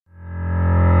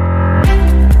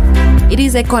It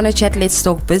is a corner chat. Let's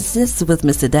talk business with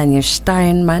Mr. Daniel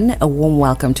Steinman. A warm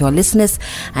welcome to our listeners,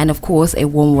 and of course, a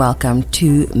warm welcome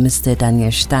to Mr. Daniel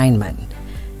Steinman.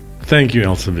 Thank you,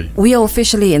 Elsabe. We are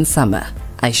officially in summer,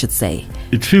 I should say.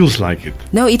 It feels like it.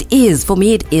 No, it is. For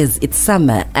me, it is. It's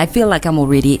summer. I feel like I'm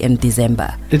already in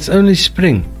December. It's only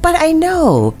spring. But I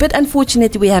know. But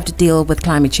unfortunately, we have to deal with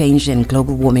climate change and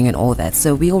global warming and all that.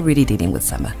 So we're already dealing with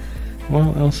summer.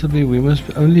 Well, Elsabe, we must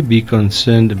only be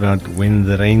concerned about when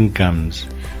the rain comes.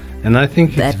 And I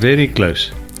think it's very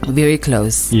close. Very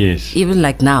close. Yes. Even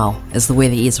like now, as the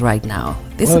weather is right now.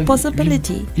 There's a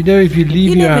possibility. You know, if you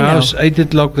leave your house 8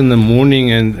 o'clock in the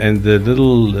morning and the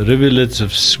little rivulets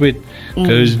of sweat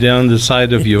goes down the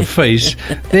side of your face,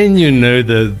 then you know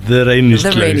the rain is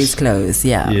close. The rain is close,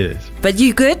 yeah. Yes. But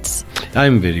you good?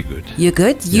 I'm very good. You're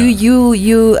good? Yeah.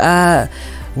 You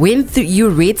went through, you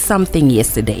read something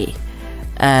yesterday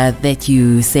that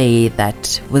you say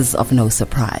that was of no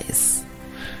surprise.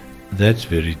 That's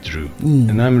very true.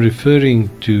 And I'm referring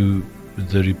to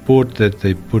the report that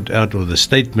they put out, or the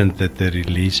statement that they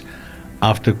released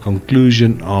after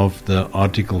conclusion of the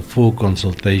Article IV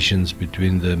consultations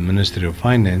between the Ministry of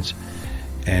Finance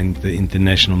and the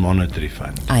International Monetary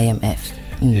Fund. IMF.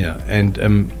 Yeah, and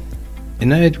you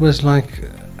know, it was like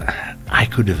I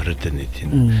could have written it. You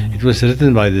know. It was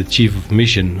written by the Chief of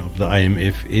Mission of the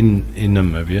IMF in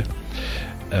Namibia.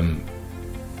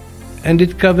 And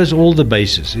it covers all the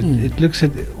bases. It looks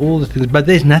at all the things, but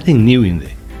there's nothing new in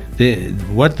there.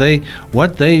 What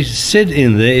they said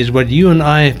in there is what you and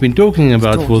I have been talking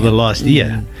about for the last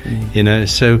year. You know,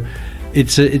 so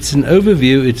it's an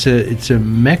overview. It's a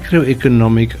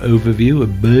macroeconomic overview, a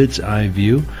bird's eye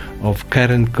view of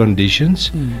current conditions,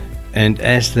 and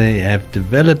as they have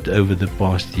developed over the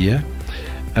past year.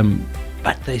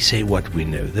 But they say what we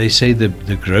know. They say the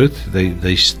growth.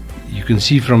 You can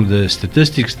see from the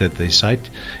statistics that they cite,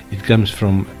 it comes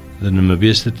from the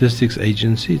Namibia Statistics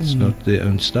Agency. It's not their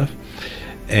own stuff.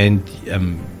 And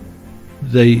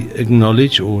they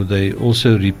acknowledge, or they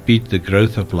also repeat the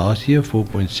growth of last year,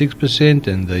 4.6%,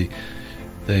 and they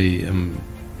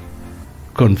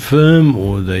confirm,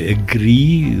 or they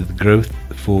agree the growth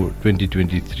for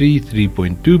 2023,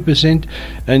 3.2%.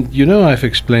 And you know, I've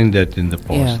explained that in the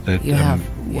past,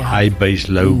 high base,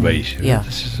 low base.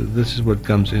 This is what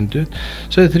comes into it.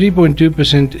 So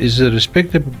 3.2% is a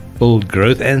respectable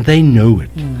growth, and they know it.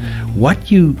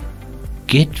 What you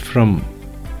get from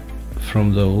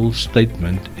the whole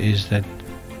statement is that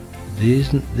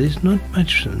there's not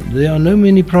much. There are no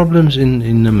many problems in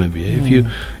Namibia.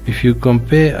 If you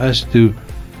compare us to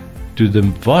the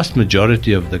vast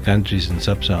majority of the countries in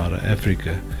sub-Saharan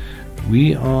Africa,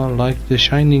 we are like the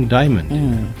shining diamond.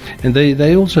 And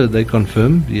they also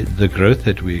confirm the growth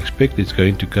that we expect is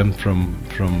going to come from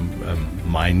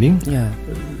mining.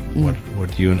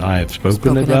 What you and I have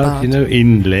spoken about, you know,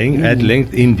 at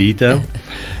length, in detail.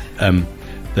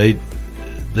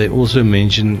 They also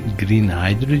mention green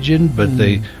hydrogen, but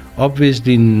they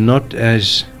obviously not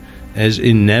as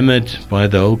enamored by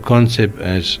the whole concept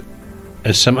as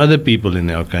some other people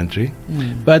in our country,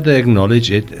 but they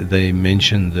acknowledge it. They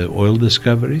mention the oil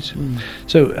discoveries,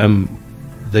 so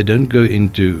they don't go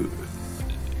into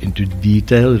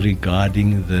detail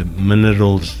regarding the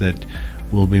minerals that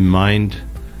will be mined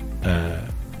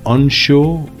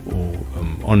onshore or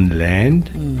on land.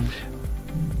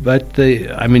 But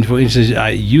for instance,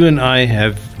 you and I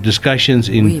have discussions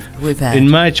in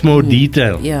much more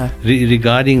detail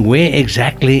regarding where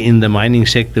exactly in the mining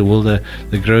sector will the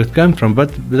growth come from.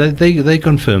 But they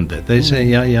confirm that. They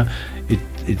say,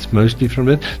 it's mostly from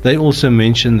that. They also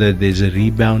mention that there's a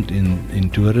rebound in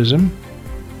tourism.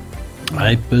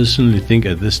 I personally think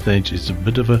at this stage it's a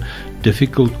bit of a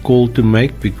difficult call to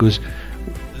make, because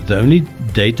the only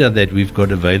data that we've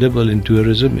got available in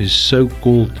tourism is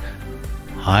so-called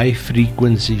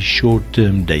high-frequency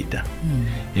short-term data,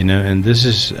 you know, and this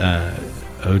is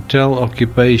hotel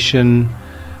occupation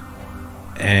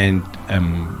and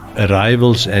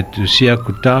arrivals at Rusia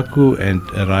Kotaku and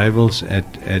arrivals at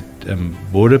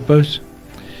border posts,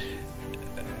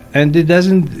 and it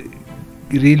doesn't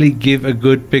really give a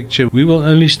good picture. We will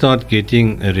only start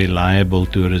getting a reliable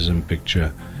tourism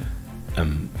picture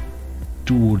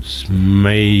towards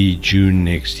May, June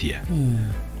next year.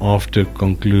 After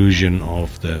conclusion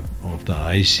of the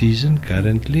high season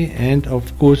currently, and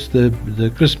of course the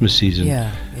Christmas season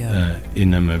in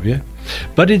Namibia.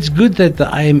 But it's good that the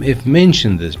IMF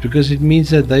mentioned this, because it means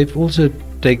that they've also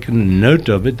taken note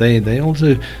of it.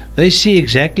 They see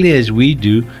exactly as we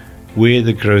do where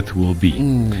the growth will be.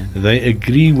 They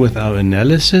agree with our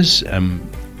analysis.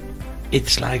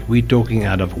 It's like we're talking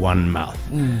out of one mouth.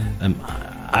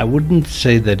 I wouldn't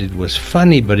say that it was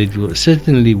funny, but it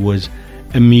certainly was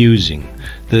amusing.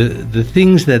 The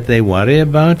things that they worry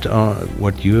about are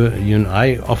what you and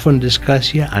I often discuss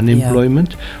here,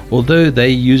 unemployment, although they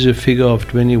use a figure of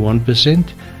 21%,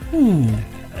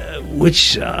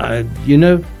 which,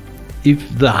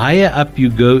 if the higher up you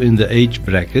go in the age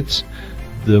brackets,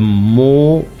 the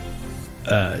more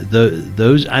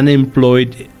those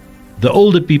unemployed, the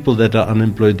older people that are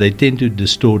unemployed, they tend to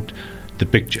distort the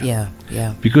picture.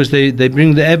 Because they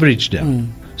bring the average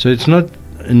down. So it's not,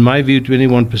 in my view,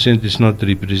 21% is not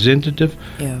representative,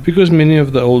 because many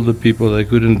of the older people, they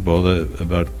couldn't bother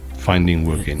about finding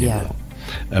work anymore.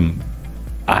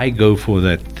 I go for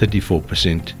that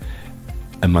 34%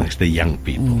 amongst the young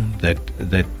people,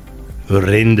 that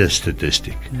horrendous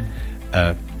statistic.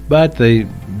 But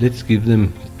let's give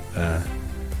them,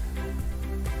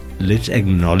 let's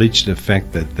acknowledge the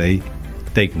fact that they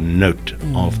take note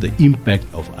of the impact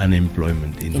of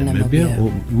unemployment in Namibia.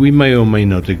 We may or may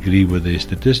not agree with their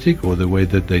statistic or the way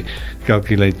that they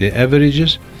calculate their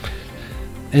averages.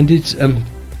 And it's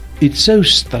so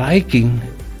striking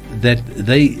that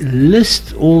they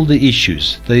list all the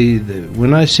issues.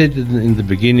 When I said in the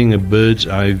beginning a bird's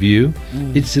eye view,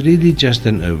 it's really just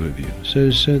an overview.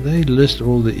 So they list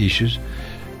all the issues,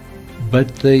 but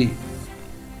they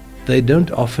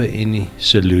don't offer any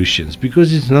solutions,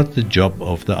 because it's not the job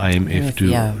of the IMF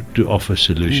to offer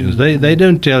solutions. They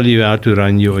don't tell you how to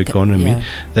run your economy.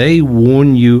 They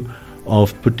warn you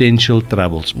of potential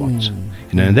trouble spots.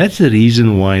 And that's the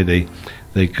reason why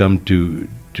they come to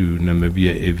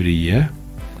Namibia every year.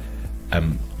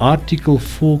 Article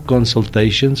 4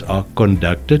 consultations are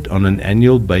conducted on an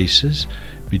annual basis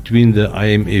between the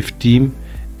IMF team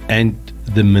and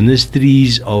the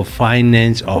ministries of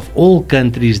finance of all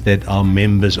countries that are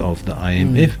members of the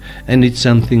IMF, and it's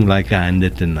something like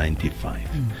 195.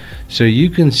 So you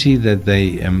can see that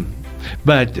they,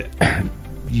 but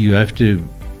you have to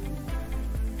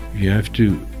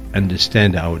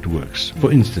understand how it works.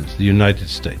 For instance, the United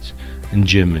States and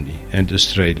Germany and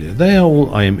Australia, they are all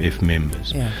IMF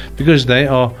members, because they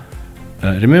are.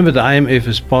 Remember, the IMF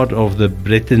is part of the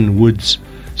Bretton Woods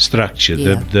structure,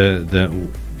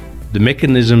 the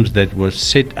mechanisms that was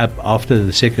set up after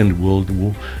the Second World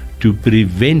War to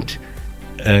prevent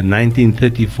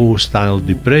 1934 style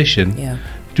depression,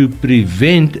 to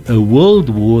prevent a world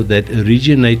war that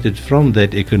originated from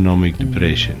that economic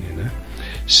depression.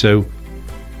 So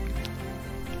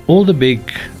all the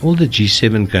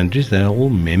G7 countries, they are all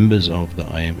members of the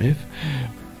IMF.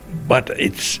 But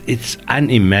it's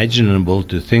unimaginable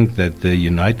to think that the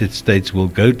United States will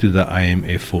go to the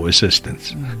IMF for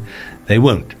assistance. They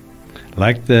won't.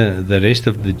 Like the rest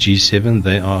of the G7,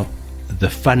 they are the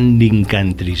funding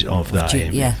countries of the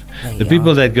IMF. The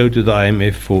people that go to the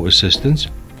IMF for assistance,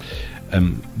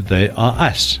 they are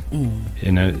us.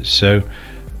 So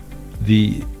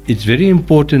it's very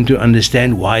important to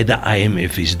understand why the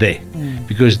IMF is there.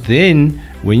 Because then,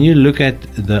 when you look at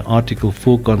the Article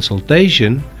 4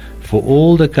 consultation for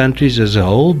all the countries as a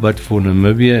whole, but for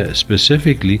Namibia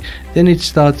specifically, then it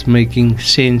starts making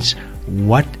sense.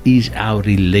 What is our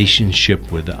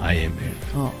relationship with the IMF?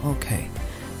 Oh, okay.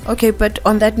 Okay, but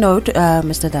on that note,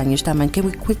 Mr. Daniel Shtarman, can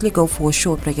we quickly go for a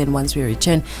short break, and once we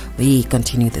return, we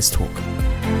continue this talk.